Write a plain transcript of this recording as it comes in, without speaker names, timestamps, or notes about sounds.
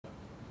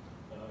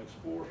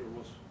exposure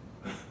was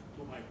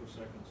 2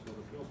 microseconds for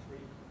the first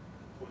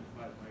 3.5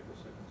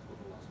 microseconds for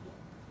the last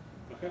one.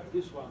 Perhaps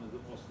this one is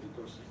the most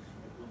interesting.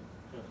 I don't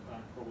have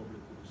time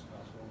probably to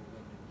discuss all of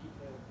them in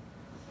detail.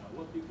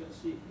 What you can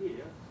see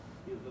here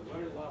is the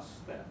very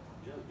last step,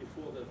 just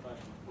before the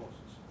attachment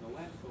process. The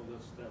length of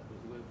that step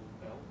is labeled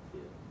L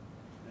here.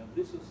 And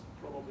this is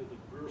probably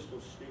the burst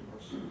of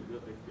streamers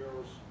that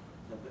occurs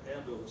at the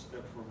end of the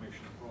step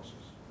formation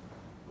process.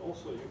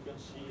 Also, you can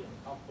see an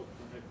upward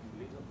connecting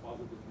leader,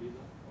 positive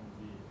leader, on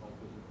the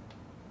opposite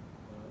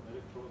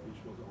electrode, which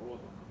was a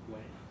rod on a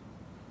plane,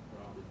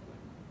 rounded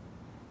plane.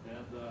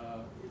 And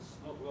it's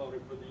not well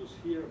reproduced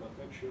here, but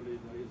actually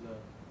there is a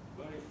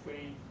very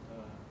faint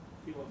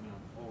filament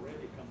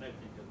already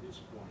connecting at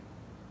this point,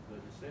 the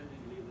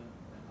descending leader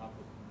and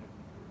upward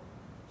connecting leader.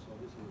 So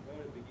this is the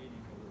very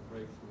beginning of the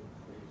breakthrough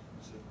phase,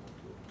 similar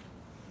to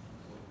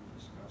what we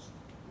discussed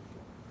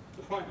before.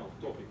 The final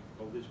topic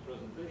of this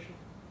presentation,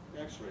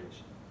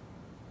 X-rays.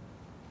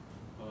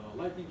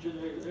 Lightning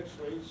generated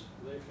X-rays,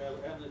 they have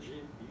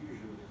energy,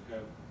 usually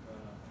have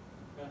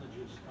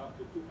energies up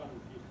to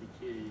 250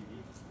 keV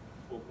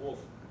for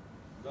both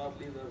dot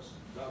leaders,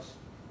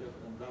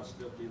 and dot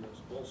step leaders,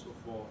 also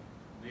for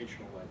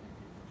natural lightning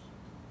leaders.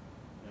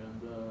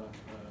 And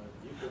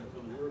you can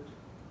convert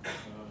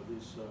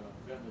this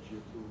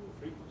energy to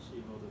frequency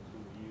in order to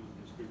use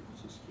this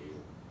frequency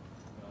scale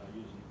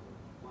using the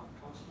Planck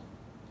constant.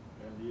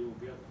 And you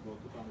get about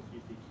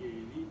 250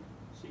 keV,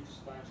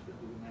 6 times 10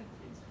 to the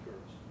 19th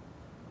hertz.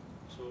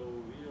 So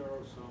we are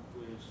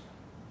someplace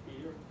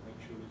here.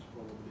 Actually, it's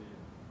probably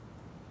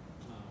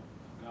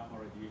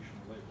gamma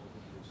radiation labeled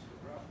in this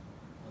graph.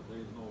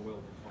 There is no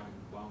well-defined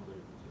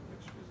boundary between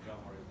X-rays.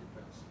 Gamma ray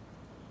depends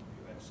on whom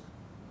you ask.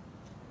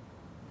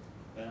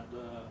 And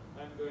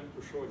I'm going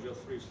to show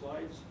just 3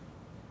 slides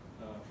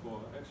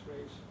for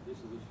X-rays. This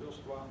is the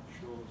first one,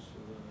 shows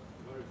the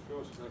very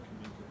first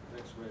documented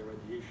X-ray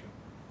radiation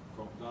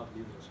from dot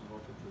leaders in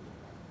altitude,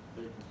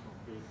 taken from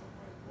paper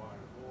by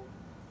Wire Hall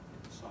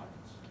in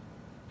Science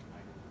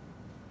magazine.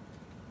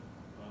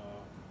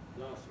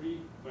 There are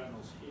 3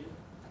 panels here,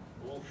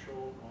 all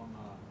shown on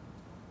a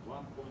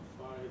 1.5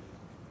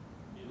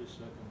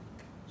 millisecond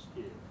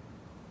scale,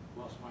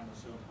 plus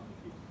minus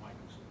 750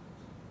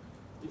 microseconds.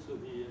 This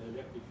is the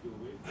electric field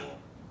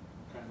waveform,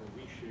 kind of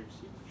V-shaped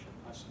signature,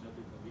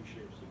 asymmetrical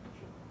V-shaped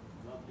signature.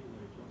 Dot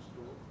leader return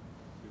stroke.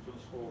 Return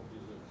stroke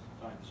is at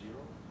time 0.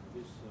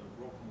 This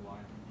broken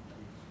line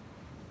indicates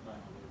the time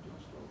of the return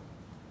stroke.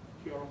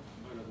 Current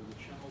measured at the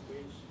channel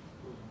base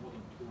was more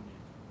than 20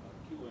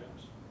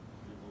 kiloamps,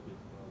 a little bit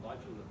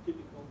larger than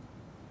typical.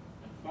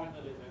 And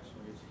finally,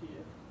 X-rays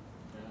here.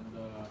 And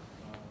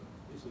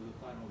this is the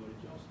time of the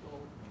return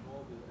stroke, and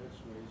all the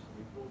X-rays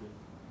recorded,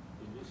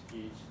 in this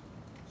case,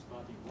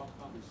 starting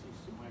 160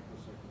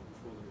 microseconds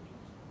before the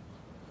return stroke.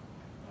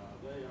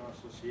 They are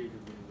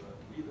associated with the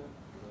leader,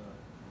 the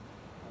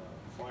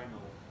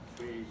final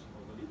phase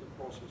of the leader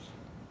process,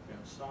 and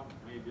some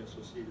may be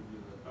associated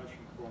with the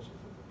attachment process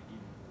at the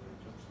beginning of the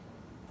return stroke.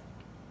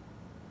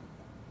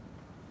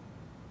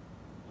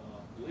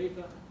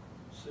 Later,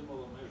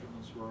 similar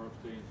measurements were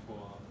obtained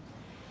for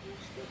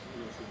step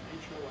leaders in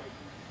natural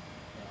lightning.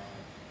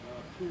 There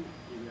are 2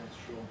 events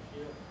shown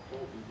here,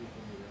 totally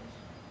different events.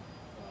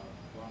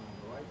 One on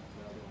the right,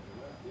 the other on the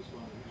left. This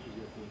one is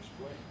easier to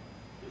explain.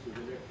 This is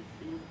electric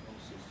field on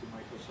 60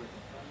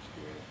 microsecond time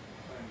scale,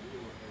 time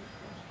 0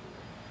 corresponds to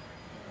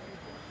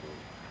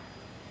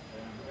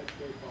and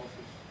X-ray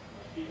pulses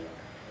here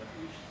at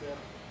each step,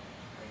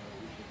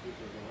 which appears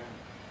as a lamp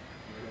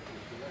in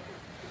electric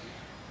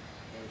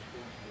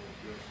corresponds to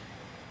this.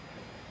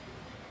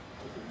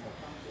 This is more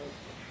complex,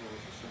 but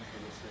shows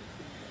essentially the same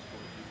thing as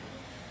for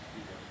different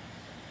events.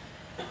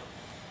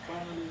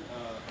 Finally,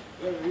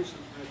 very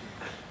recent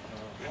measurements,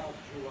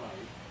 last July.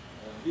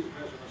 These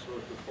measurements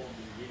were performed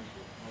in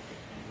Greenfield, not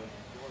in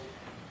Venezuela.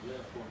 They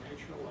are for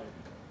natural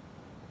lightning.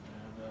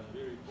 And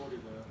we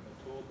recorded a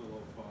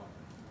total of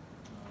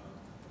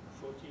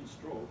 13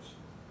 strokes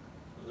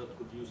that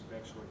produced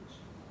X-rays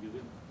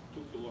within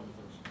 2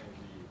 kilometers of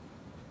the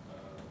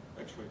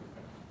X-ray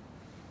detector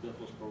that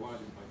was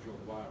provided by John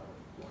Wire of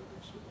Florida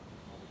Institute of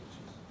Technology.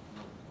 This is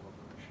another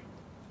collaboration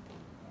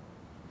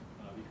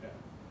we have.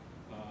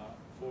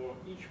 For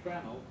each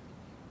panel,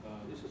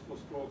 this is for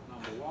stroke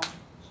number 1,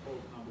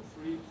 stroke number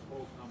 3,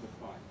 stroke number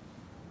 5.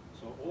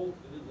 So all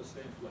within the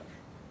same flash.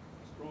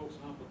 Strokes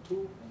number 2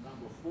 and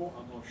number 4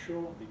 are not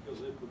shown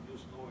because they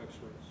produce no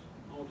X-rays,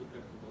 no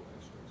detectable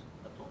X-rays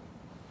at all.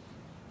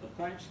 The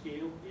time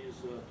scale is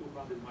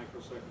 200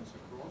 microseconds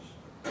across.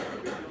 The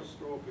return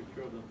stroke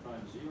occurred at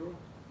time 0,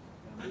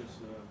 and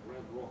this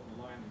red broken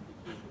line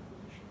indicates the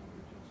position of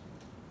the return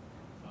stroke.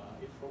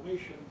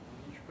 Information on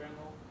each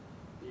panel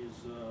is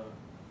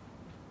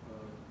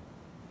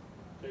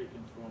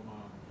taken from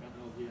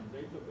NLDN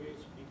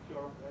database, peak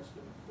current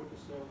estimate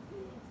 47,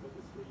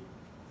 43,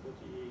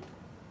 38.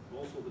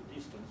 Also the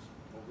distance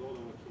of the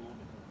order of a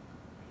kilometer,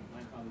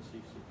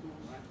 962,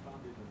 900,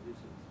 and this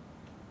is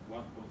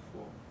 1.4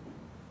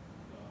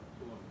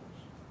 kilometers.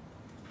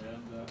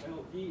 And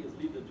LD is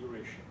leader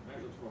duration,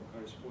 measured from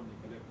corresponding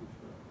electric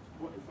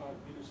 25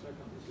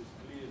 milliseconds. This is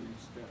clearly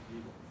step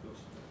level,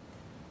 first step.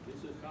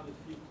 This is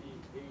 158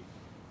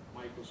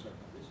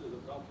 microseconds. This is a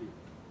dot level.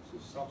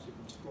 This is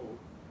subsequent stroke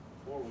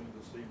following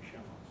the same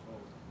channel. So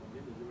when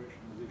leader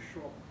duration is this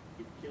short,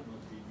 it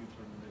cannot be new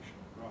termination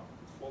of ground.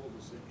 It follows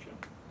the same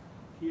channel.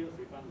 Here,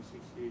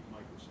 368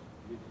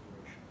 microseconds leader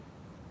duration.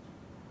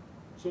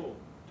 So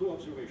two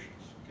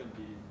observations can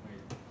be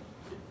made.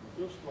 The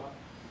first one,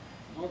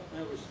 not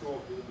every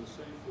stroke within the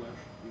same flash,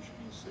 which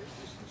means same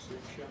distance, same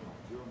channel,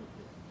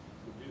 geometry,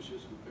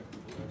 produces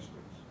detectable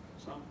X-rays.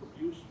 Some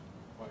produce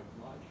quite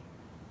large,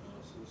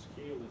 so the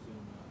scale is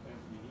in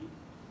mpg,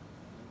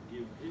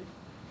 given here,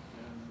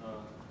 and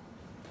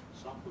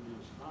some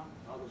produce none,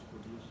 others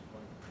produce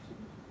quite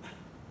significant.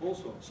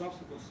 Also,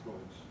 subsequent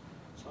strokes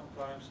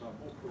sometimes are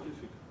more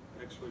prolific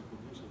X-ray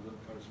producers than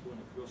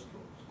corresponding first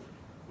strokes.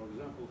 For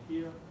example,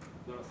 here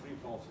there are 3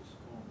 pulses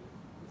only.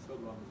 The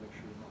third one is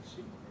actually not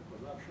seen in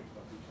reproduction,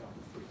 but we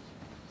counted 3.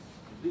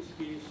 In this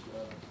case,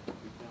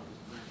 we counted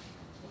 9.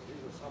 So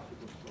these are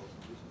subsequent strokes,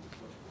 and this is the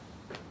first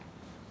one.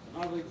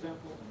 Another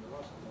example, and the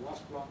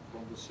last one,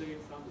 from the same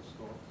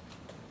thunderstorm,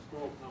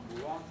 stroke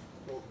number 1,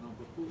 stroke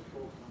number 2,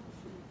 stroke number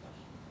 3.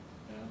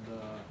 And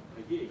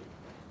again,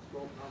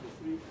 stroke number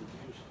 3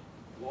 produced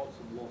lots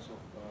and lots of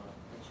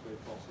X-ray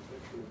pulses,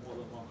 actually more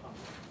than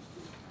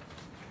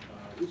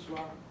 100. This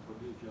one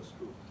produced just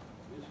 2.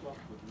 This one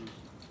produced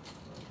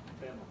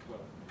 10 or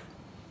 12.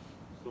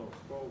 So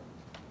stroke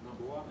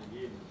number 1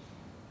 again is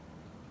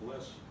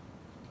less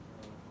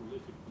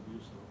prolific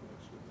producer of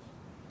X-rays.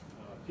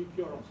 Peak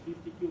current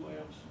 50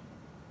 kiloamps.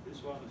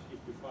 This one is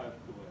 55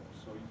 kiloamps.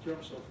 So in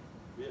terms of,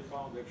 we have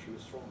found actually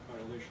a strong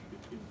correlation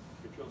between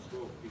return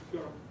stroke peak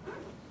current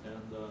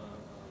and the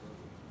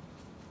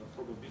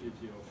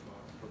probability of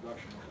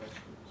production of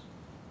X-rays.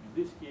 In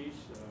this case,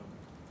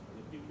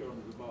 the peak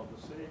current is about the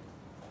same.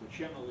 The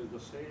channel is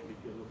the same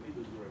because of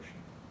leader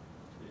duration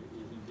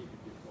is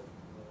indicative of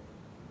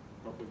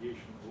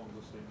propagation along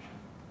the same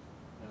channel.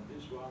 And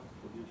this one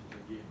produces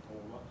again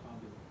over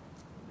 100,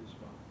 and this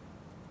one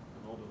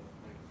an order of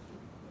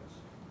magnitude less.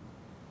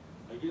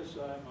 I guess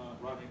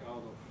I'm running out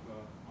of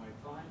my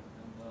time,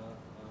 and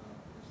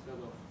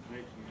instead of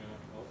making an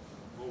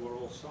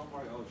overall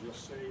summary, I'll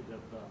just say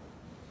that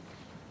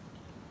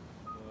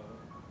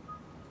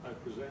I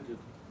presented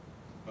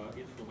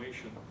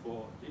information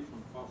for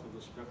different parts of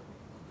the spectrum.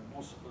 The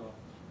most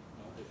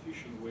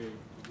efficient way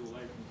to do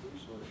lightning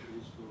research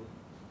is to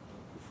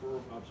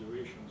perform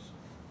observations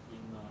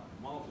in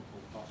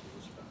multiple parts of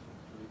the spectrum,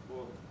 to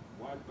record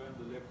wideband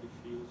electric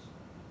fields,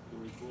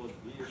 to record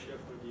VHF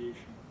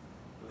radiation,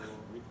 to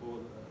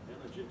record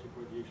energetic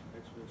radiation,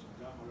 X-rays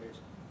and gamma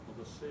rays for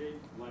the same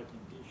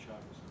lightning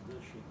discharges, and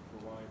that should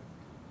provide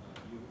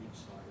new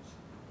insights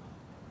in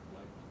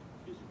light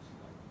physics,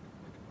 light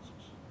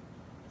mechanisms.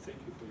 Thank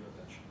you for your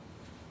attention.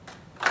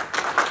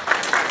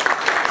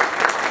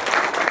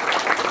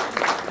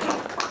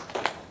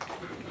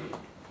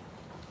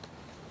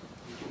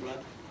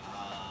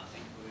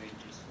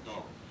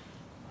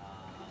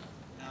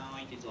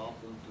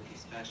 Open to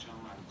discussion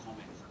and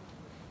comments.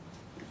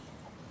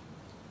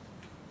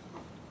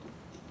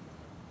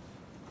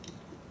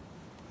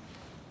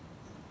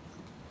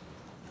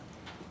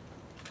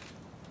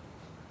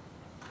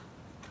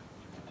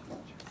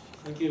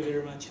 Thank you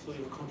very much for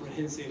your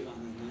comprehensive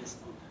and nice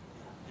talk.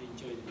 I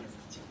enjoyed it very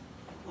much.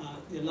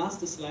 The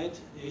last slide,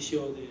 you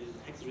show the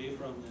X-ray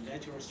from the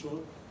natural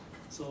stroke.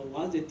 So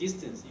what's the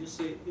distance? You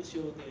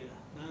show the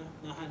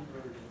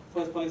 900.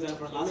 For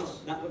example,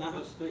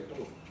 let's take a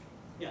look.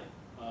 Yeah.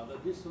 The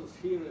distance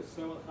here is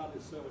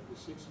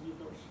 776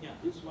 meters. Yeah.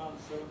 This one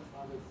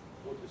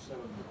 747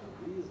 meters.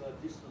 These are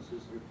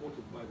distances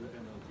reported by the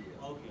NLDN.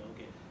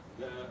 Okay.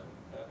 The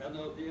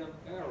NLDN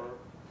error,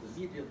 the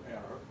median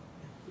error,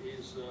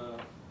 is 200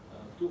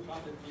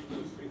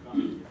 meters, 300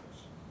 meters.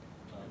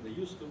 There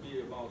used to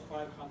be about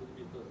 500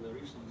 meters. They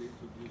recently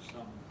introduced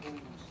some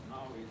improvements.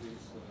 Now it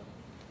is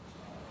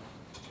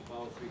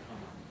about 300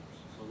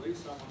 meters. So there is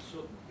some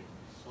uncertainty.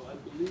 So I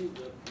believe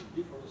that the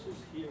differences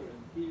here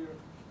and here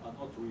are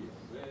not real.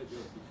 They're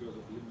just because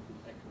of limited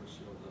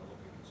accuracy of the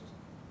locating system.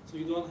 So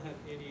you don't have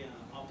any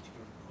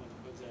optical recording,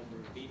 for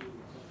example, video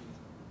recordings?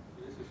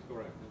 This is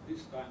correct. At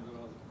this time, there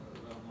are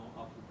no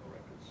optical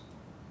records.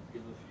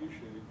 In the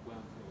future, we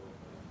plan to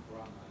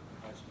run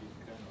a high-speed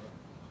camera,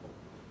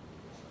 hopefully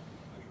with some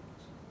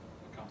measurements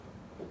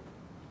accompanying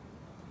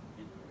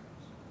video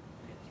records.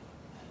 Okay.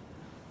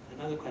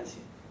 Another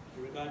question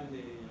regarding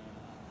the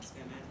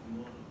schematic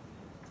model,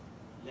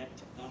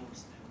 left downward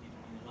step in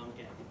a long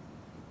gap.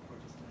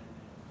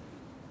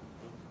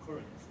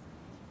 Current.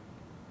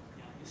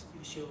 Yeah,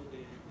 you show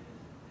the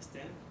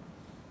stem.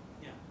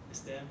 Yeah, the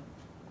stem.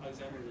 For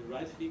example, the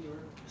right figure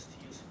just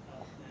use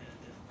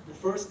the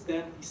first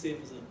stem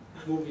seems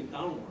moving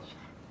downward,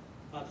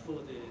 but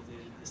for the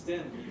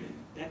stem in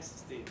the next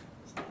step,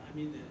 so I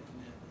mean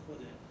for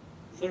the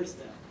third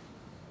step,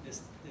 the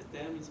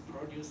stem is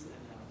produced at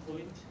a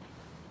point.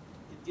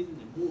 It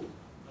didn't move,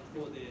 but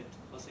for the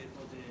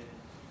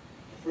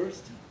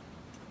first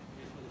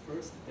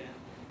stem,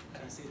 you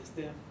can see the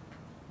stem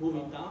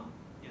moving down,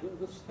 Yeah.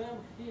 The stem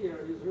here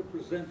is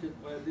represented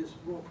by this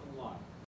broken line.